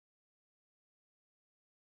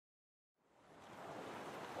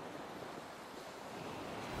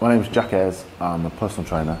My name is Jack Ayres. I'm a personal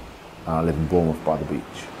trainer and I live in Bournemouth by the beach.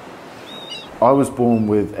 I was born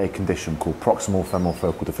with a condition called proximal femoral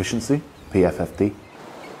focal deficiency, PFFD.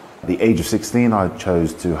 At the age of 16, I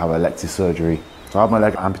chose to have elective surgery to have my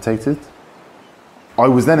leg amputated. I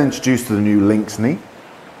was then introduced to the new Lynx knee.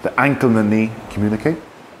 The ankle and the knee communicate,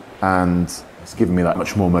 and it's given me that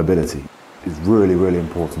much more mobility. It's really, really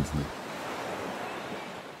important to me.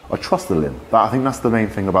 I trust the limb. I think that's the main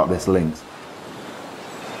thing about this Lynx.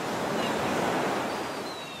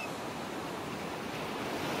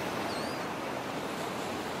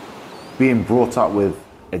 Being brought up with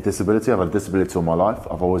a disability, I've had a disability all my life.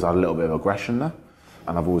 I've always had a little bit of aggression there,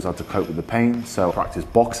 and I've always had to cope with the pain, so I practice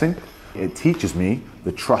boxing. It teaches me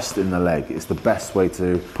the trust in the leg. It's the best way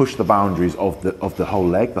to push the boundaries of the whole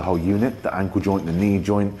leg, the whole unit, the ankle joint, the knee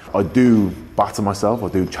joint. I do batter myself, I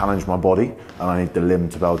do challenge my body, and I need the limb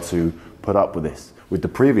to be able to put up with this. With the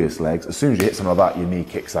previous legs, as soon as you hit something like that, your knee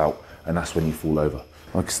kicks out, and that's when you fall over.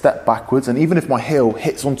 I step backwards, and even if my heel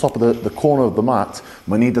hits on top of the corner of the mat,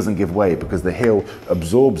 my knee doesn't give way because the heel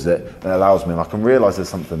absorbs it and allows me, and I can realise there's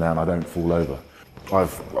something there and I don't fall over.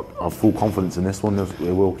 I've full confidence in this one,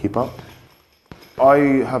 it will keep up. I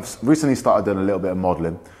have recently started doing a little bit of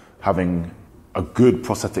modelling. Having a good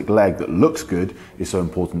prosthetic leg that looks good is so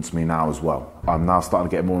important to me now as well. I'm now starting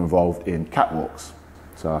to get more involved in catwalks.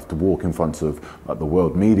 So I have to walk in front of the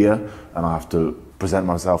world media, and I have to present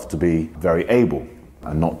myself to be very able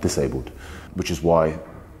and not disabled, which is why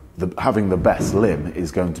having the best limb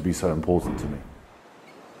is going to be so important to me.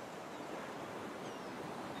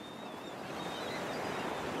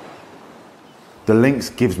 The Lynx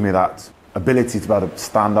gives me that ability to be able to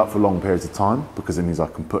stand up for long periods of time because it means I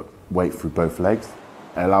can put weight through both legs.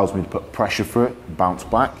 It allows me to put pressure through it, bounce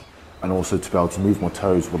back, and also to be able to move my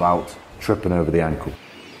toes without tripping over the ankle.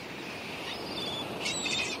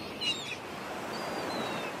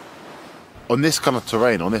 On this kind of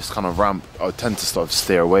terrain, on this kind of ramp, I tend to sort of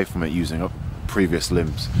steer away from it using up previous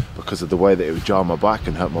limbs because of the way that it would jar my back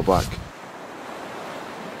and hurt my back.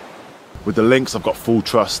 With the Lynx, I've got full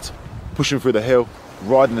trust. Pushing through the hill,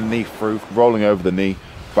 riding the knee through, rolling over the knee,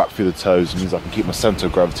 back through the toes, means I can keep my centre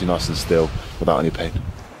of gravity nice and still without any pain.